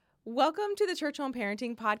Welcome to the Church Home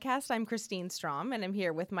Parenting Podcast. I'm Christine Strom, and I'm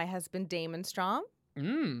here with my husband, Damon Strom.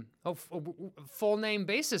 Full name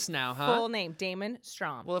basis now, huh? Full name, Damon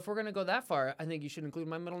Strom. Well, if we're going to go that far, I think you should include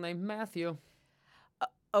my middle name, Matthew.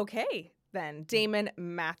 Okay, then. Damon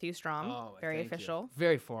Matthew Strom. Oh, Very thank you. official.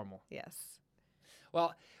 Very formal. Yes.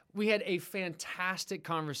 Well, we had a fantastic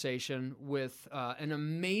conversation with an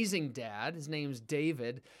amazing dad. His name's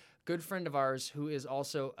David, good friend of ours who is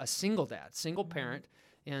also a single dad, single parent.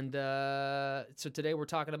 And so today we're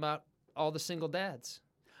talking about all the single dads.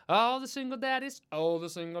 All the single daddies, all the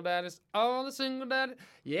single daddies, all the single daddies.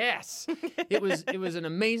 Yes. It was an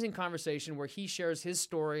amazing conversation where he shares his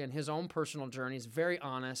story and his own personal journey. He's very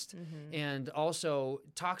honest and also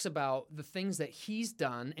talks about the things that he's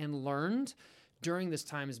done and learned during this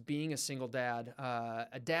time as being a single dad,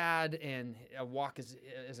 and a walk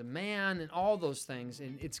as a man and all those things.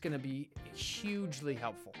 And it's going to be hugely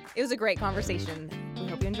helpful. It was a great conversation. We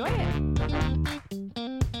hope you enjoy it.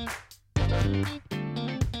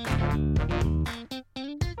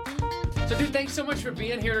 So, dude, thanks so much for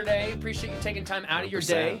being here today. Appreciate you taking time out of your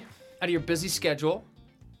day, out of your busy schedule.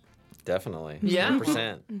 Definitely. Yeah.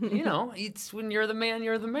 100%. You know, it's when you're the man,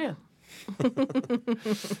 you're the man.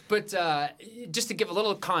 But just to give a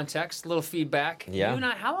little context, a little feedback. Yeah. You and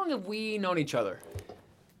I, how long have we known each other?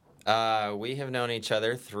 We have known each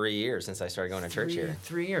other 3 years since I started going to church here.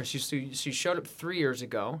 3 years. So you showed up 3 years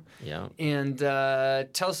ago. Yeah. And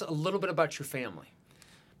tell us a little bit about your family.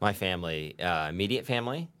 My family, immediate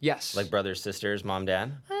family, Yes. like brothers, sisters, mom,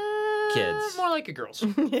 dad, kids. More like your girls.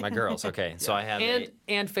 My girls. Okay, so I have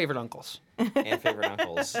and favorite uncles. and favorite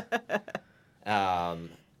uncles.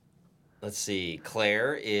 Let's see.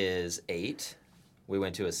 Claire is 8. We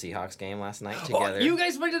went to a Seahawks game last night together. Oh, you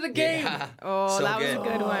guys went to the game. Yeah. Oh, So that was good. a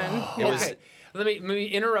good one. It was. Okay, let me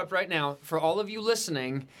interrupt right now. For all of you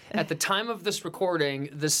listening, at the time of this recording,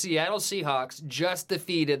 the Seattle Seahawks just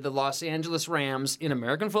defeated the Los Angeles Rams in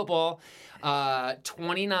American football,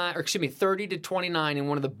 30-29 in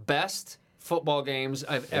one of the best football games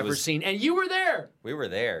I've ever seen. And you were there. We were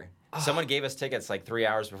there. Someone gave us tickets like 3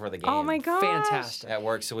 hours before the game. Oh, my gosh. Fantastic. At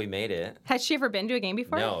work, so we made it. Has she ever been to a game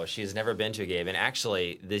before? No, she's never been to a game. And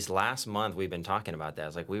actually, this last month, we've been talking about that.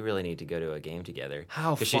 It's like, we really need to go to a game together.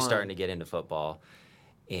 How Because she's fun. starting to get into football.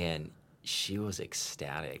 And she was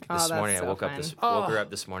ecstatic. Oh, This that's morning, so I woke fun. her up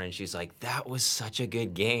this morning, and she's like, that was such a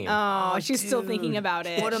good game. Oh, she's still dude. thinking about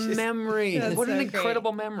it. What a memory. That's What an so great.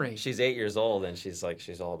 incredible memory. She's 8 years old, and she's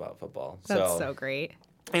all about football. That's so great.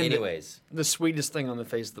 And anyways, the sweetest thing on the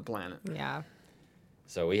face of the planet. Yeah.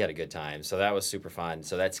 so we had a good time. So that was super fun.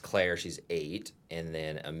 So that's Claire. She's 8. And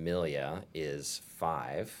then Amelia is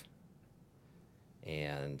 5.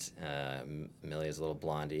 And Amelia's a little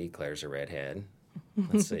blondie. Claire's a redhead.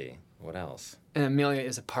 Let's see. What else? And Amelia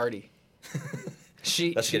is a party.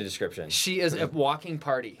 Let's get a description. She is a walking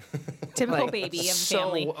party. Typical Like, baby of the so-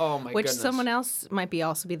 family. oh my Which goodness. someone else might be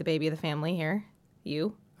also be the baby of the family here.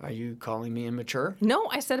 You? Are you calling me immature? No,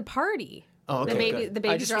 I said a party. Oh, okay. The good. I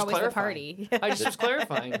babies just are was always the clarifying. party. I just was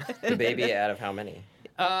clarifying. The baby out of how many?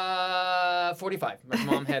 45. My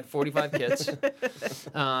mom had 45 kids.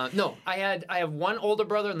 No, I have one older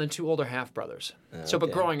brother and then 2 older half brothers. So, but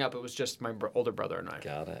Okay. growing up, it was just my older brother and I.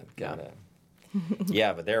 Got it.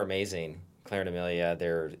 Yeah, but they're amazing. Claire and Amelia,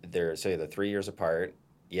 they're 3 years apart.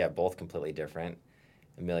 Yeah, both completely different.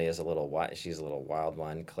 Amelia's a little she's a little wild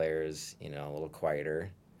one. Claire's, a little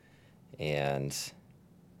quieter. And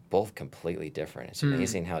both completely different. It's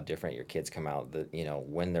amazing how different your kids come out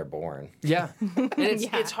when they're born. Yeah, and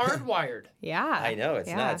it's hardwired. Yeah. I know, it's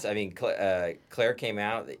Yeah. nuts. I mean, Claire came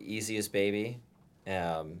out the easiest baby.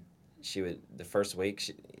 She would the first week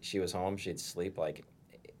she was home, she'd sleep like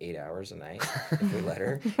 8 hours a night if we let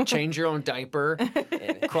her. Change your own diaper,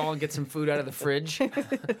 crawl and get some food out of the fridge.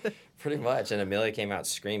 Pretty much. And Amelia came out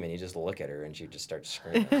screaming. You just look at her and she just starts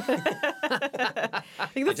screaming. I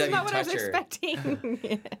think this is Anytime not you what I was touch her.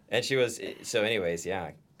 expecting. And she was, so anyways, yeah.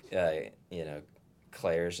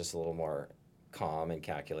 Claire's just a little more calm and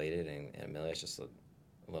calculated, and Amelia's just a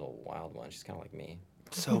little wild one. She's kind of like me.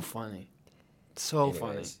 So funny. So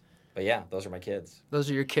funny. Anyways. But yeah, those are my kids. Those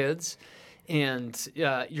are your kids. And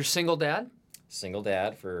you're single dad? Single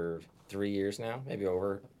dad for 3 years now, maybe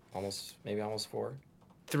almost 4.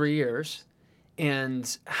 3 years.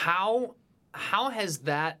 And how has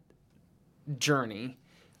that journey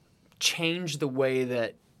changed the way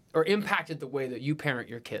that, or impacted the way that you parent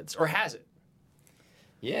your kids? Or has it?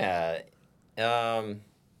 Yeah.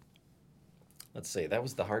 Let's see. That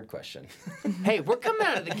was the hard question. Hey, we're coming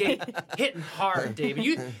out of the gate hitting hard,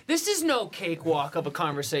 David. This is no cakewalk of a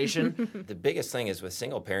conversation. The biggest thing is with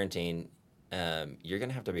single parenting, you're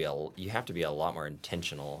gonna have to be you have to be a lot more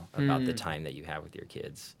intentional about the time that you have with your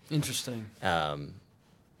kids. Interesting.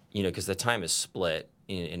 Because the time is split.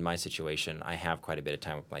 In my situation, I have quite a bit of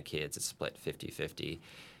time with my kids. It's split 50-50.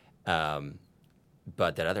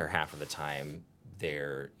 But that other half of the time,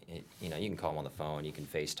 you can call them on the phone, you can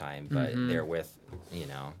FaceTime, but they're with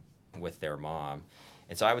their mom.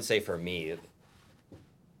 And so I would say for me,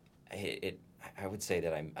 I would say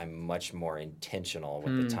that I'm much more intentional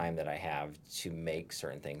with the time that I have to make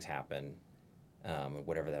certain things happen,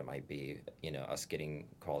 whatever that might be. Us getting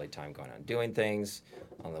quality time, going out and doing things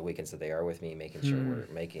on the weekends that they are with me, making sure we're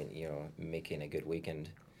making a good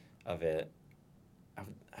weekend of it. I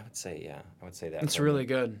would say that. It's really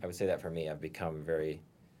good. I would say that for me, I've become very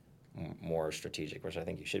more strategic, which I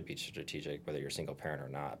think you should be strategic whether you're a single parent or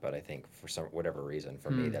not. But I think for whatever reason, for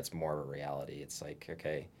me, that's more of a reality. It's like,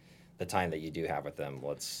 okay, the time that you do have with them,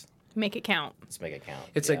 let's make it count. Let's make it count.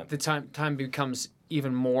 It's like the time becomes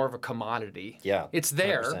even more of a commodity. Yeah, it's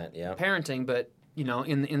there, parenting, but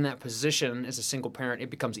in that position as a single parent, it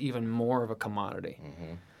becomes even more of a commodity.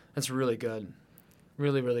 That's really good,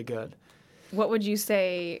 really, really good. What would you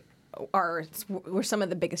say were some of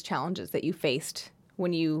the biggest challenges that you faced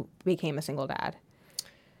when you became a single dad?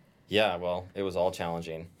 Yeah, well, it was all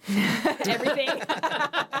challenging. Everything.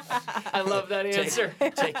 I love that answer.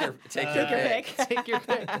 Take your pick. Take your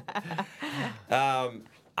pick.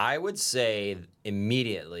 I would say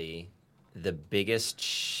immediately the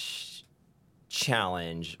biggest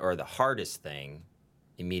challenge or the hardest thing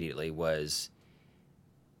immediately was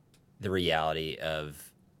the reality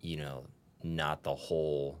of, not the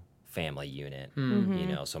whole family unit.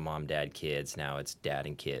 So mom, dad, kids. Now it's dad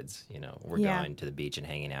and kids. We're going to the beach and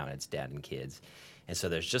hanging out, and it's dad and kids. And so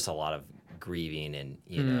there's just a lot of grieving and,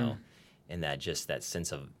 and that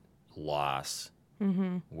sense of loss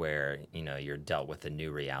where, you're dealt with a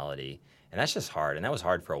new reality. And that's just hard. And that was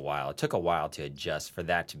hard for a while. It took a while to adjust for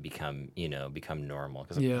that to become normal.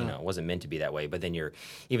 Because, it wasn't meant to be that way. But then even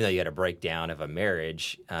though you had a breakdown of a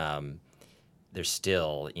marriage, there's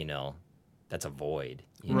still, that's a void,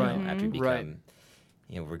 after you become,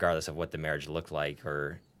 regardless of what the marriage looked like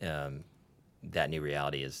or that new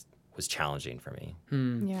reality was challenging for me.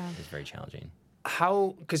 Yeah. It was very challenging.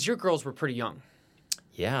 How, because your girls were pretty young.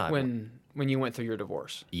 Yeah. When you went through your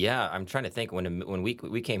divorce. Yeah, I'm trying to think. When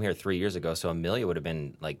we came here 3 years ago, so Amelia would have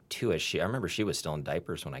been like 2-ish. I remember she was still in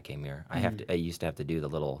diapers when I came here. I used to have to do the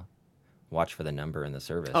little watch for the number in the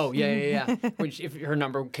service. Oh, yeah. If her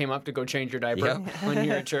number came up to go change your diaper when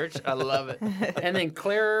you're at church. I love it. And then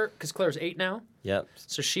Claire, because Claire's 8 now. Yep.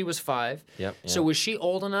 So she was 5. Yep. So was she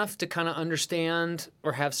old enough to kind of understand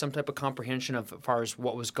or have some type of comprehension of as far as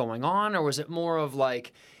what was going on? Or was it more of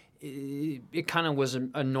like it kind of was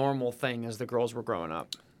a normal thing as the girls were growing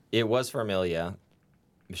up? It was for Amelia.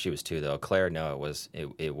 She was 2, though. Claire, no,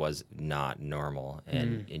 it was not normal.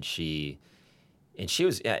 And she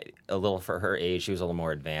was a little, for her age, she was a little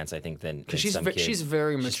more advanced, I think, than some kids. She's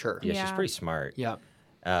very mature. She's pretty smart. Yeah.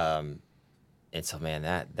 And so, man,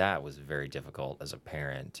 that was very difficult as a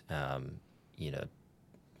parent,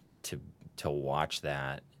 to watch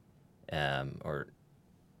that, or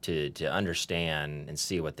to understand and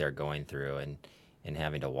see what they're going through, and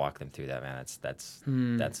having to walk them through that, man.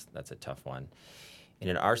 That's a tough one. And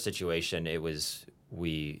in our situation, it was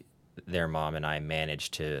their mom and I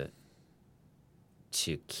managed to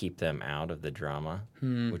keep them out of the drama,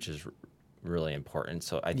 which is really important.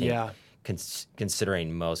 So I think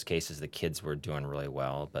considering most cases, the kids were doing really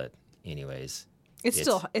well. But anyways, it's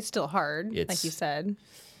still hard, like you said.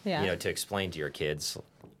 Yeah. To explain to your kids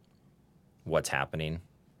what's happening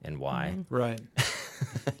and why. Right.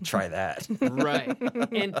 Try that. Right.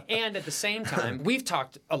 And at the same time, we've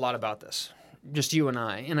talked a lot about this. Just you and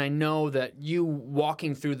I know that you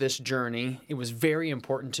walking through this journey, it was very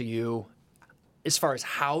important to you as far as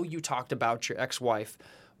how you talked about your ex-wife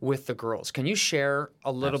with the girls. Can you share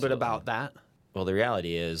a little bit about that? Well, the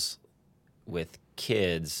reality is with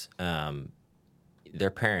kids,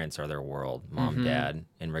 their parents are their world, mom, dad,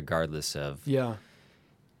 and regardless of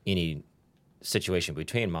any situation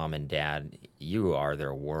between mom and dad, you are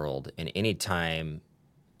their world. And anytime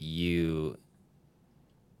you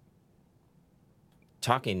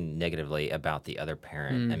talking negatively about the other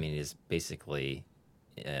parent, is basically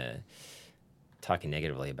talking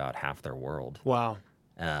negatively about half their world. Wow.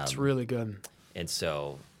 It's really good. And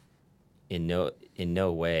so in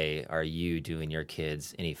no way are you doing your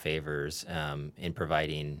kids any favors in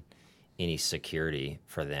providing any security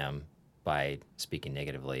for them by speaking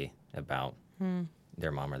negatively about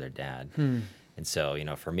their mom or their dad. And so,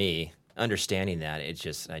 for me, understanding that,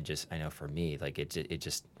 I know for me, like it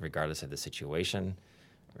just regardless of the situation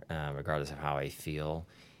regardless of how I feel,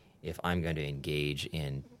 if I'm going to engage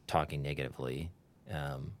in talking negatively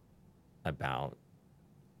about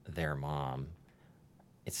their mom,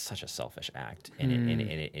 it's such a selfish act, and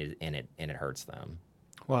it hurts them.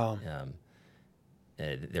 Wow.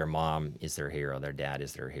 Their mom is their hero. Their dad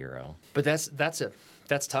is their hero. But that's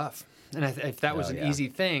tough. And if that was an easy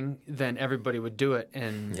thing, then everybody would do it.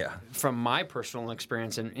 And from my personal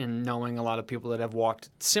experience in knowing a lot of people that have walked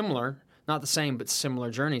similar, not the same, but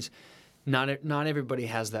similar journeys, not everybody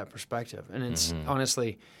has that perspective. And it's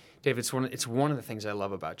honestly, Dave, it's one of the things I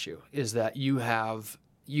love about you is that you have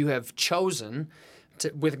chosen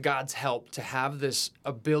to, with God's help, to have this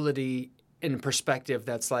ability and perspective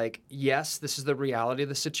that's like, yes, this is the reality of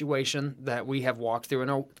the situation that we have walked through and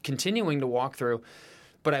are continuing to walk through,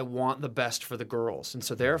 but I want the best for the girls. And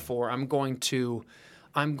so therefore, I'm going to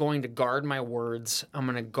guard my words. I'm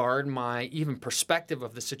going to guard my even perspective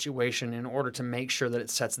of the situation in order to make sure that it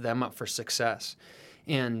sets them up for success.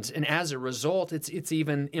 And as a result, it's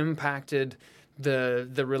even impacted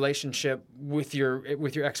the relationship with your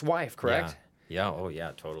ex-wife, correct? Yeah. Oh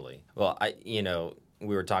yeah, totally. Well,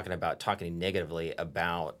 we were talking negatively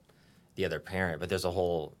about the other parent, but there's a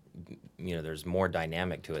whole, there's more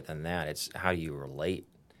dynamic to it than that. It's how you relate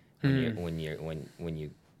when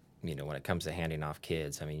it comes to handing off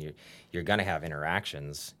kids. I mean, you're going to have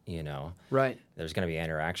interactions, Right. There's going to be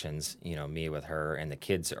interactions, me with her, and the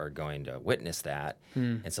kids are going to witness that.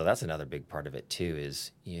 And so that's another big part of it too,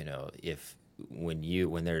 is,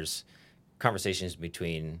 when there's conversations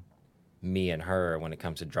between me and her when it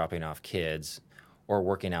comes to dropping off kids or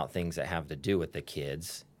working out things that have to do with the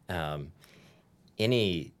kids,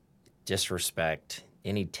 any disrespect,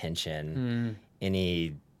 any tension,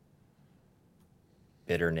 any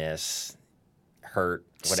bitterness, hurt,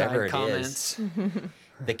 whatever Side comments.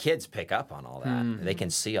 The kids pick up on all that. They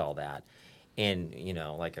can see all that. And,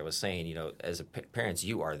 like I was saying, as parents,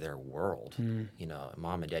 you are their world.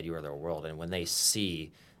 Mom and dad, you are their world. And when they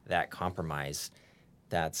see that compromise,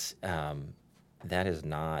 that does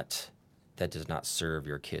not serve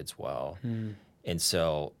your kids well. And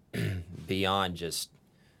so beyond just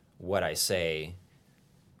what I say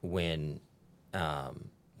when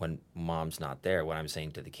mom's not there, what I'm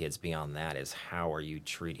saying to the kids beyond that is, how are you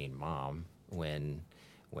treating mom when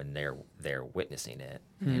they're witnessing it?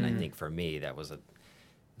 And I think for me, it's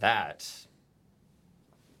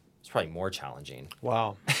probably more challenging.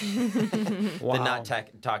 Wow. Than not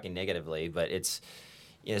talking negatively, but it's,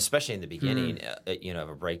 especially in the beginning, of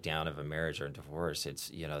a breakdown of a marriage or a divorce,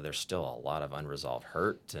 it's, there's still a lot of unresolved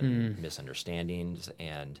hurt and misunderstandings.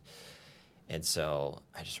 And so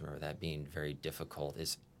I just remember that being very difficult,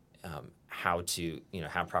 is how to,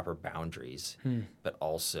 have proper boundaries, but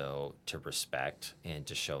also to respect and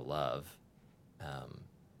to show love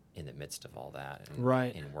in the midst of all that. And,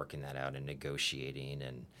 right. And working that out and negotiating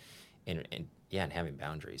and having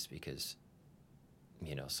boundaries, because,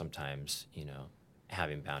 sometimes,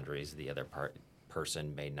 having boundaries, the other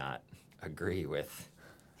person may not agree with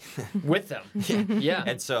them. Yeah.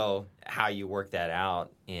 And so how you work that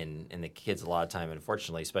out in the kids, a lot of time,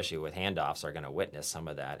 unfortunately, especially with handoffs, are going to witness some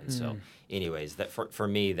of that. And so anyways, that for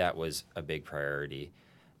me, that was a big priority.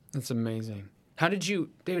 That's amazing.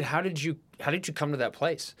 David, how did you come to that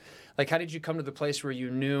place? Like, how did you come to the place where you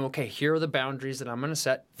knew, okay, here are the boundaries that I'm going to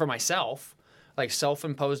set for myself, like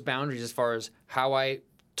self-imposed boundaries as far as how I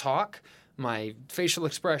talk, my facial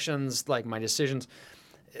expressions, like my decisions.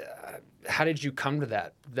 How did you come to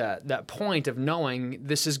that point of knowing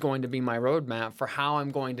this is going to be my roadmap for how I'm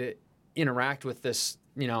going to interact with this,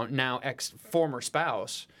 now former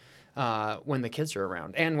spouse, when the kids are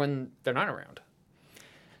around and when they're not around?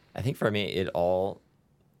 I think for me,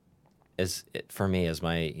 as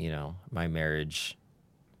my, my marriage,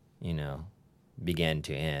 began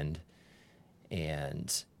to end,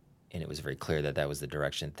 and it was very clear that was the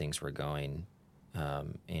direction things were going,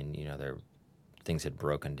 and, things had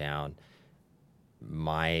broken down.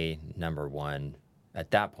 My number one at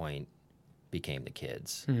that point became the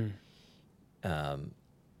kids.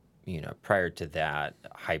 Prior to that,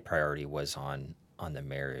 high priority was on the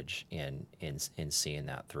marriage and seeing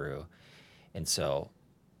that through. And so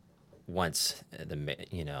once the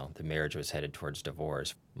marriage was headed towards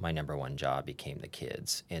divorce, my number one job became the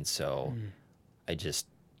kids. And so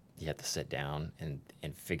you have to sit down and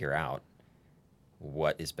figure out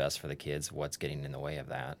what is best for the kids, what's getting in the way of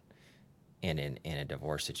that. And in a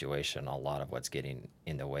divorce situation, a lot of what's getting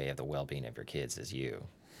in the way of the well-being of your kids is you.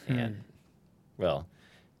 And, well,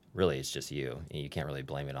 really it's just you. You can't really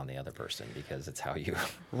blame it on the other person, because it's how you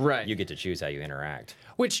right. You get to choose how you interact.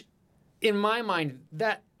 Which in my mind,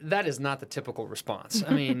 that is not the typical response.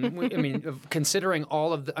 I mean, considering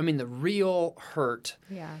all of the real hurt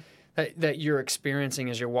that you're experiencing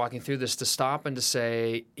as you're walking through this, to stop and to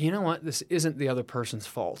say, you know what, this isn't the other person's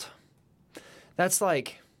fault. That's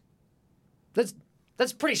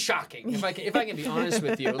pretty shocking. If I can be honest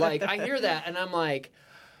with you, like I hear that and I'm like,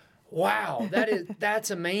 wow,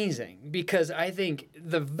 that's amazing, because I think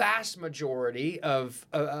the vast majority of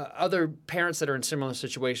other parents that are in similar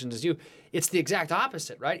situations as you, it's the exact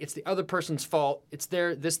opposite, right? It's the other person's fault. It's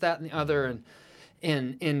their this, that, and the other.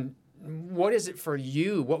 And what is it for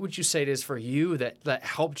you? What would you say it is for you that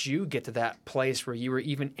helped you get to that place where you were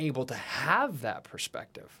even able to have that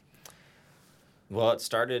perspective? Well, it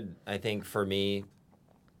started, I think, for me.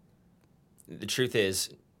 The truth is,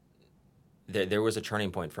 there was a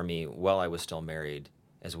turning point for me while I was still married,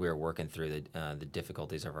 as we were working through the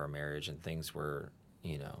difficulties of our marriage, and things were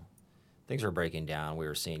breaking down. We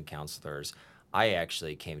were seeing counselors. I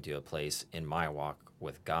actually came to a place in my walk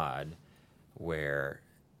with God where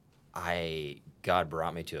God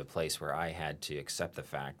brought me to a place where I had to accept the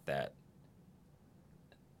fact that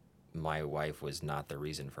my wife was not the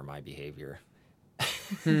reason for my behavior.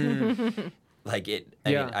 Like it,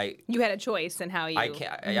 you had a choice in how you.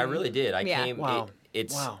 I really did. I came. Wow.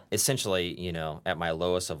 It's essentially, at my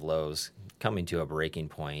lowest of lows, coming to a breaking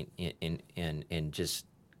point in just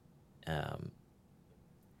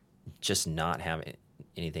not having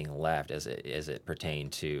anything left as it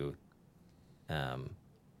pertained to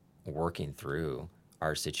working through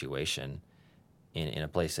our situation in a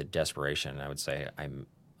place of desperation. I would say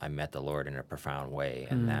I met the Lord in a profound way,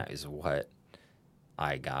 and that is what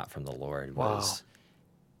I got from the Lord was,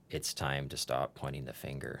 it's time to stop pointing the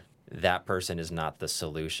finger. That person is not the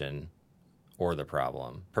solution or the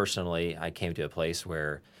problem. Personally, I came to a place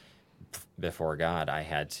where before God, I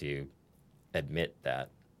had to admit that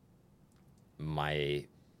my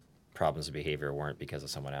problems of behavior weren't because of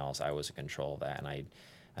someone else. I was in control of that, and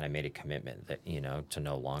I made a commitment that, to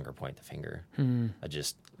no longer point the finger. I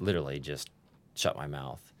just literally shut my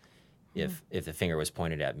mouth. If the finger was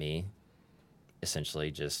pointed at me, essentially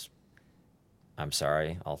just, I'm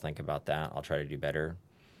sorry, I'll think about that, I'll try to do better,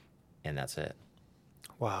 and that's it.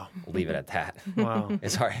 Wow. Leave it at that. Wow.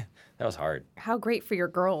 It's hard. That was hard. How great for your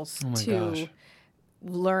girls to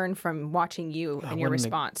learn from watching you and your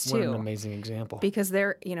response too. What an amazing example. Because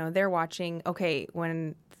they're watching, okay,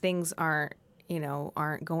 when things aren't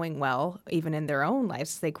going well, even in their own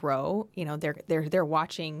lives as they grow, they're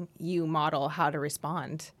watching you model how to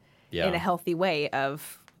respond in a healthy way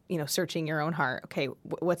of searching your own heart. Okay,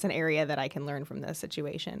 what's an area that I can learn from this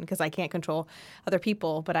situation? Because I can't control other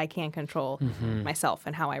people, but I can control myself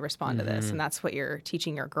and how I respond to this. And that's what you're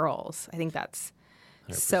teaching your girls. I think that's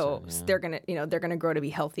so they're gonna grow to be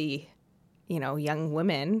healthy, young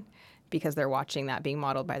women, because they're watching that being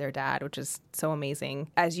modeled by their dad, which is so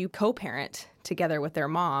amazing. As you co-parent together with their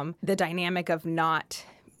mom, the dynamic of not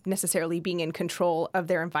necessarily being in control of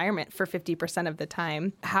their environment for 50% of the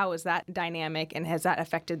time. How is that dynamic, and has that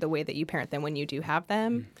affected the way that you parent them when you do have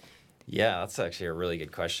them? Yeah, that's actually a really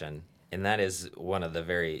good question. And that is one of the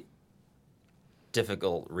very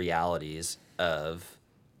difficult realities of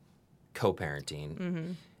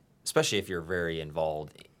co-parenting, especially if you're very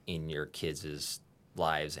involved in your kids'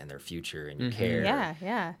 lives and their future and your care.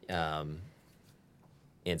 Yeah.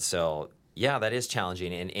 And so, that is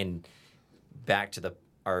challenging. And back to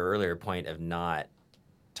our earlier point of not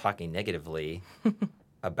talking negatively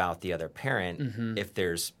about the other parent, if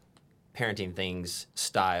there's parenting things,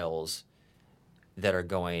 styles that are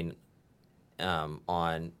going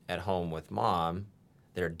on at home with mom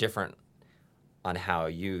that are different on how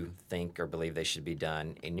you think or believe they should be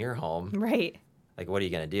done in your home. Right. Like, what are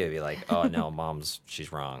you going to do? Be like, oh, no,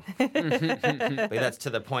 she's wrong. But that's to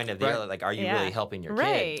the point of the other, like, are you really helping your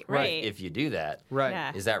kid? Right. If you do that,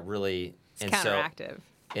 is that really... It's counteractive.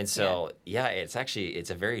 It's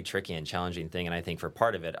a very tricky and challenging thing. And I think for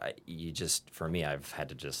part of it, for me, I've had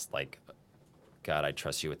to just like, God, I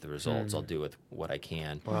trust you with the results. I'll do with what I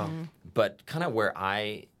can. Wow. But kind of where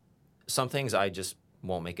some things I just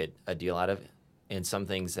won't make a deal out of, and some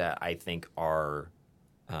things that I think are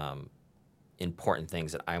important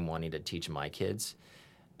things that I'm wanting to teach my kids,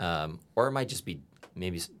 or it might just be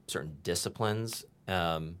maybe certain disciplines.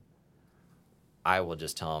 I will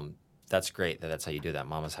just tell them, that's great that's how you do that.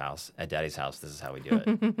 Mama's house, at Daddy's house, this is how we do it.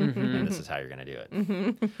 And this is how you're going to do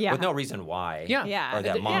it. Yeah. With no reason why. Yeah. Or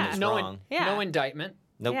that mom is wrong. No indictment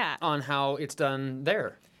on how it's done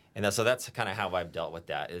there. And so that's kind of how I've dealt with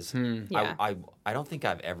that is I don't think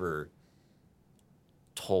I've ever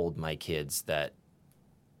told my kids that,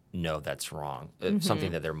 no, that's wrong.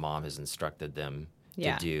 Something that their mom has instructed them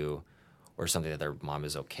to do, or something that their mom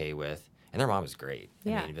is okay with, and their mom is great.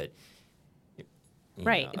 Yeah. I mean, but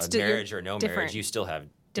Right. know, It's a you're marriage or no marriage, different- you still have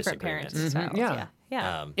different disagreements. parents styles. Yeah.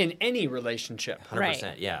 Yeah. In any relationship. 100%,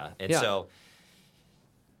 Right. yeah. And Yeah.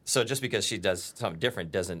 so just because she does something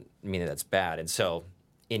different doesn't mean that that's bad. And so,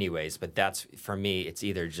 anyways, but that's, for me, it's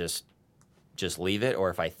either just leave it, or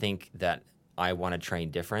if I think that I want to train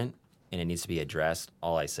different and it needs to be addressed,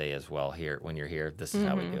 all I say is, well, here, when you're here, this is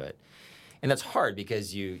how we do it. And that's hard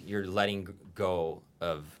because you're letting go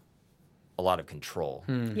of a lot of control.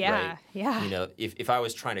 Yeah. Right? Yeah. You know, if I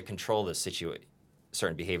was trying to control the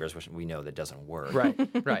certain behaviors, which we know that doesn't work. Right.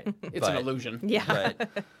 It's an But- illusion. Yeah.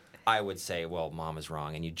 But I would say, well, mom is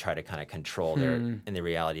wrong, and you try to kind of control their. And the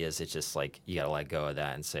reality is, it's just like you got to let go of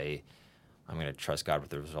that and say, I'm going to trust God with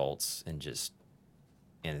the results,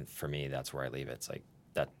 and for me, that's where I leave it. It's like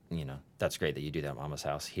that, that's great that you do that at Mama's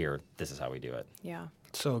house. Here, this is how we do it. Yeah.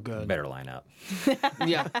 So good. Better line up.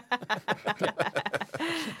 Yeah.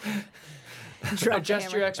 Adjust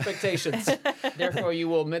hammer. your expectations. Therefore, you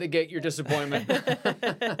will mitigate your disappointment.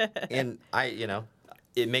 And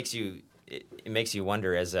it makes you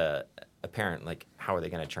wonder as a parent, like, how are they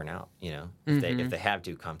going to turn out? If they have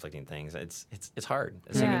two conflicting things, it's hard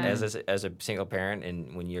Yeah. as a single parent,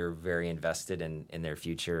 and when you're very invested in their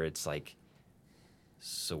future, it's like,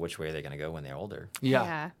 so which way are they going to go when they're older?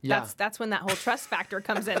 Yeah. That's when that whole trust factor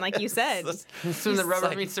comes in, like you said. That's when the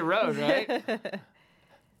rubber meets the road, right?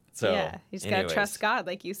 So yeah, you just gotta anyways. trust God,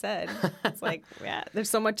 like you said. It's like, yeah, there's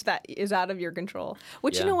so much that is out of your control.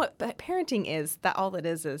 Which you Yeah. know what parenting is. That all it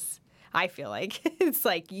is. I feel like it's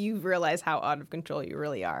like you realize how out of control you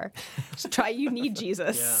really are. Just you need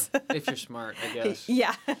Jesus. Yeah. If you're smart, I guess.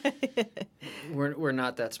 Yeah. We're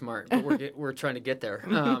not that smart, but we're trying to get there.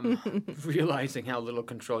 Realizing how little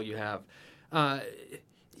control you have.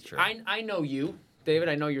 Sure. I know you, David.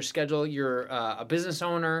 I know your schedule. You're a business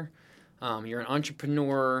owner. You're an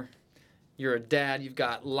entrepreneur. You're a dad. You've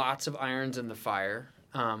got lots of irons in the fire.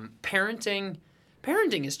 Parenting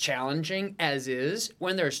is challenging as is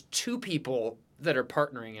when there's two people that are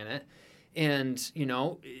partnering in it, and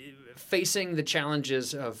facing the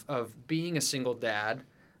challenges of being a single dad.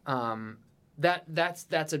 That's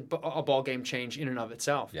a ball game change in and of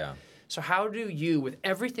itself. Yeah. So how do you, with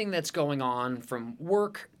everything that's going on from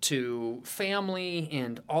work to family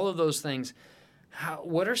and all of those things,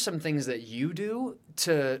 what are some things that you do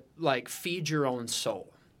to feed your own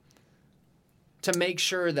soul? To make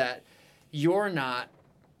sure that you're not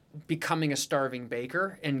becoming a starving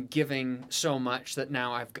baker and giving so much that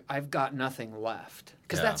now I've got nothing left.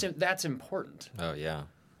 Because Yeah. that's important. Oh yeah.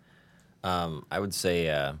 I would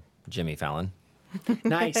say Jimmy Fallon.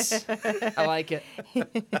 Nice. I like it.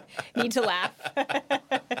 Need to laugh.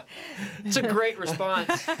 It's a great response.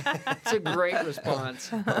 It's a great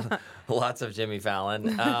response. Lots of Jimmy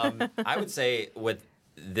Fallon. I would say with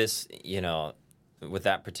this, with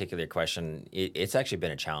that particular question, it's actually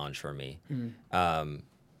been a challenge for me.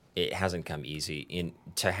 It hasn't come easy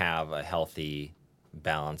to have a healthy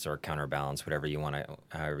balance or counterbalance, however you want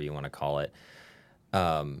to call it.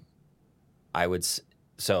 I would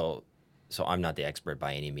so I'm not the expert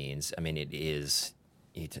by any means. I mean, it is.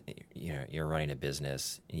 You're running a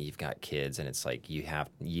business and you've got kids, and it's like you have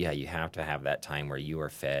to have that time where you are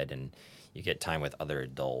fed and you get time with other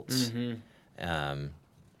adults.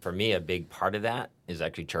 For me, a big part of that is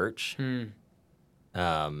actually church.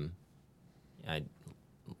 I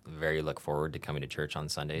very look forward to coming to church on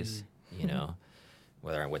Sundays,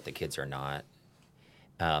 whether I'm with the kids or not.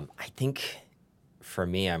 I think for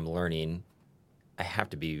me, I'm learning I have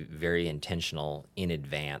to be very intentional in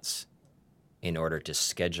advance in order to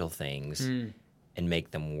schedule things and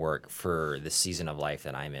make them work for the season of life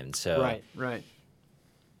that I'm in. So, Right.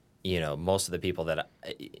 Most of the people that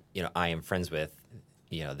I am friends with,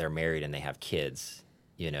 they're married and they have kids,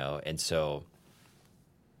 and so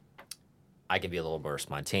I can be a little more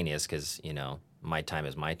spontaneous because, my time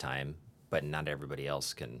is my time, but not everybody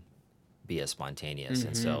else can be as spontaneous.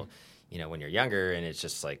 And so, when you're younger and it's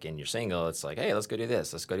just like, and you're single, it's like, hey, let's go do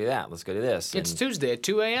this. Let's go do that. Let's go do this. It's Tuesday at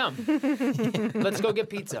 2 a.m. Let's go get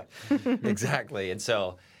pizza. Exactly. And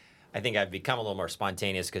so I think I've become a little more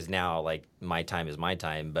spontaneous because now, like, my time is my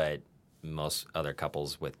time, but most other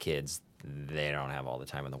couples with kids, they don't have all the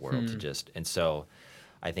time in the world to just, and so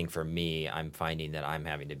I think for me, I'm finding that I'm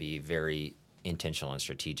having to be very intentional and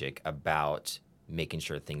strategic about making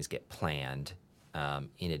sure things get planned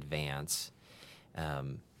in advance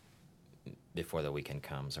before the weekend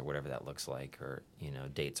comes or whatever that looks like, or,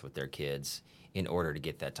 dates with their kids in order to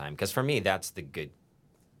get that time. Because for me, that's the good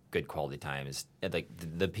quality time is like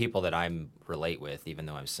the people that I'm relate with, even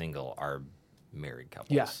though I'm single, are married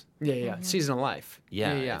couples. Yeah. Season of life.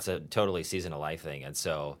 Yeah, it's a totally season of life thing. And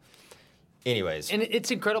so, anyways. And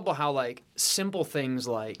it's incredible how, like, simple things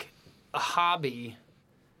like a hobby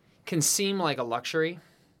can seem like a luxury.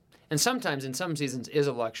 And sometimes in some seasons is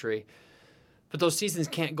a luxury. But those seasons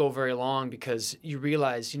can't go very long because you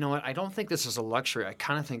realize, you know what, I don't think this is a luxury. I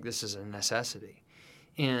kind of think this is a necessity.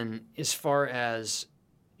 And as far as,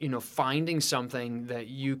 you know, finding something that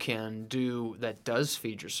you can do that does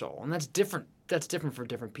feed your soul, and that's different for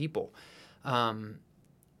different people.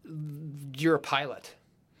 You're a pilot.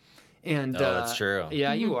 And that's true.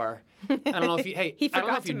 Yeah, you are. I don't know if you I don't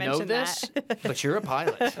know if you know this, but you're a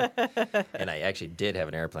pilot. And I actually did have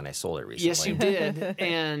an airplane. I sold it recently. Yes, you did.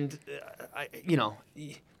 And you know,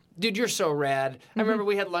 dude, you're so rad. I remember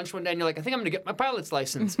we had lunch one day, and you're like, I think I'm going to get my pilot's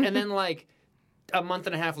license. And then, like, a month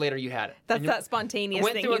and a half later, you had it. That's that spontaneous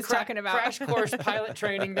thing he's talking about. Crash course pilot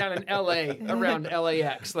training down in L.A. around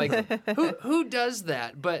LAX. Like, who does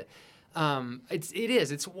that? But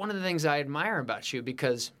it's one of the things I admire about you,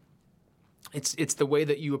 because it's the way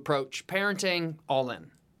that you approach parenting, all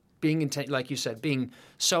in, being like you said, being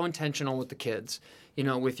so intentional with the kids. You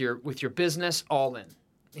know, with your business, all in.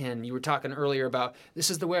 And you were talking earlier about, this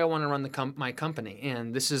is the way I want to run my company,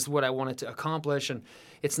 and this is what I wanted to accomplish, and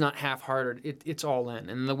it's not half-hearted. It's all in.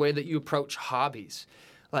 And the way that you approach hobbies,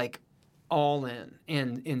 like, all in.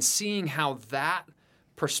 And seeing how that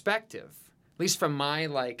perspective, at least from my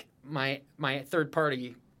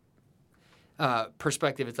third-party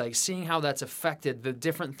perspective, it's like seeing how that's affected the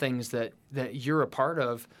different things that you're a part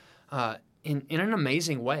of in an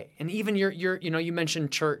amazing way. And even you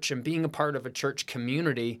mentioned church and being a part of a church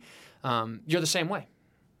community. You're the same way.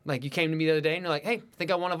 Like, you came to me the other day and you're like, hey, I think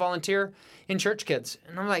I want to volunteer in Church Kids.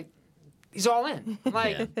 And I'm like, he's all in.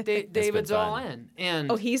 Like, David's all in.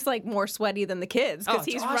 And he's like more sweaty than the kids because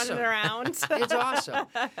he's awesome. Running around. It's awesome.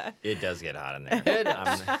 It does get hot in there. It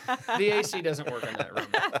does. The AC doesn't work in that room.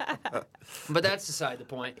 But that's beside the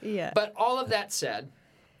point. Yeah. But all of that said,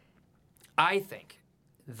 I think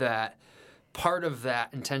that part of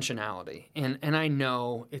that intentionality, and I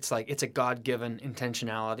know it's a God-given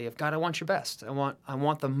intentionality of, God, I want your best. I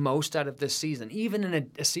want the most out of this season. Even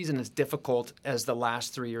in a season as difficult as the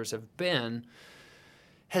last 3 years have been,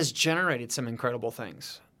 has generated some incredible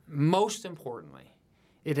things. Most importantly,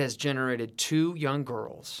 it has generated 2 young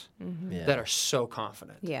girls that are so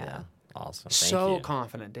confident. Yeah. Awesome. So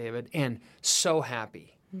confident, David, and so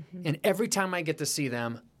happy. And every time I get to see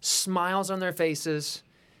them, smiles on their faces.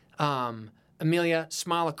 Amelia,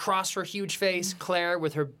 smile across her huge face. Claire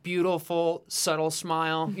with her beautiful, subtle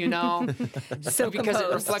smile, you know, So because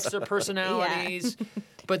composed. it reflects their personalities.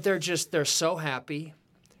 But they're so happy.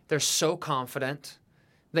 They're so confident.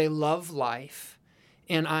 They love life.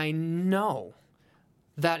 And I know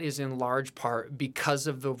that is in large part because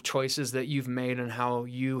of the choices that you've made and how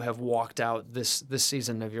you have walked out this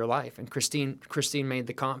season of your life. And Christine made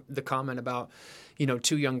the comment about,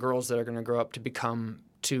 2 young girls that are going to grow up to become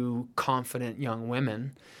 2 confident young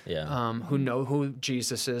women who know who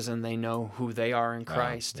Jesus is and they know who they are in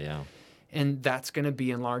Christ. Yeah. And that's going to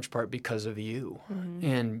be in large part because of you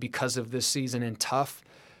and because of this season and tough,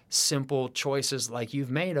 simple choices like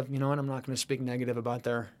you've made of, you know what, I'm not going to speak negative about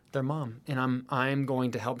their mom. And I'm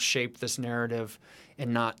going to help shape this narrative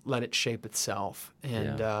and not let it shape itself.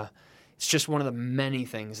 And it's just one of the many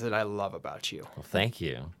things that I love about you. Well, thank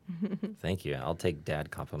you. Thank you. I'll take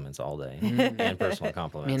dad compliments all day and personal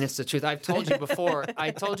compliments. Man, it's the truth. I've told you before.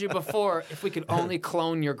 If we could only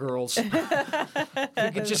clone your girls, if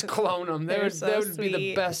we could just clone them. That would be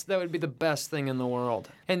the best. That would be the best thing in the world.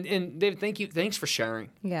 And David, thank you. Thanks for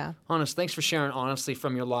sharing. Yeah. Thanks for sharing honestly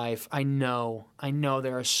from your life. I know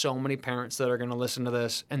there are so many parents that are going to listen to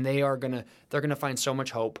this, and they're going to find so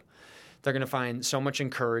much hope. They're going to find so much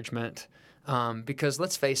encouragement because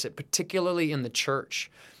let's face it, particularly in the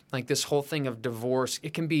church, like this whole thing of divorce,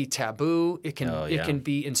 it can be taboo. It can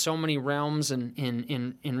be in so many realms and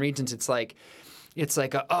in regions. It's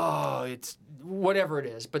whatever it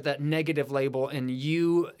is, but that negative label, and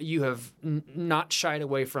you have not shied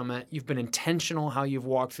away from it. You've been intentional how you've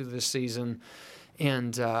walked through this season,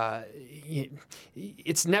 and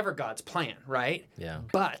it's never God's plan, right? Yeah.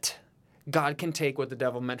 But God can take what the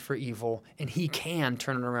devil meant for evil, and he can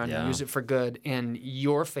turn it around and use it for good. And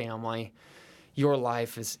your family, your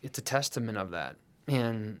life, it's a testament of that.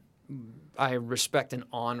 And I respect and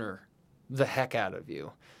honor the heck out of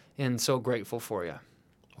you, and so grateful for you.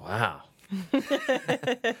 Wow.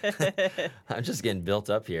 I'm just getting built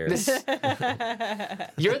up here.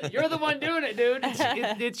 You're the one doing it, dude.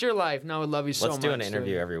 It's your life. No, I love you so much. Let's do an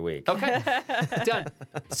interview every week. Okay, done.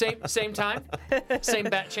 Same time, same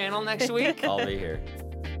bat channel next week. I'll be here.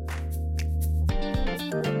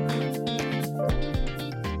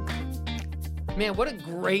 Man, what a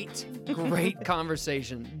great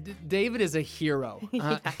conversation. David is a hero.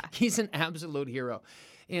 He's an absolute hero.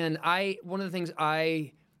 And one of the things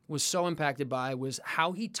I was so impacted by was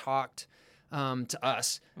how he talked to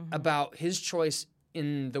us about his choice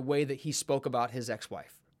in the way that he spoke about his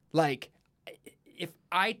ex-wife. Like, if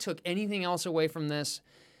I took anything else away from this,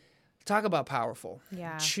 talk about powerful.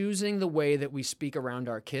 Yeah. Choosing the way that we speak around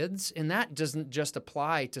our kids. And that doesn't just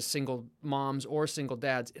apply to single moms or single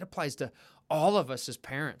dads. It applies to all of us as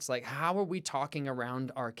parents. Like, how are we talking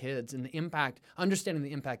around our kids and the impact, understanding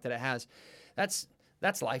the impact that it has? That's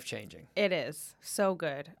life-changing. It is. So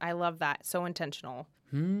good. I love that. So intentional.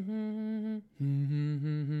 All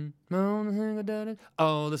the single daddies,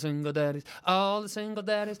 all the single daddies, all the single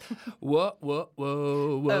daddies. Whoa, whoa,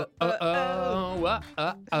 whoa, whoa, oh, oh,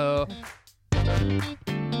 oh, oh.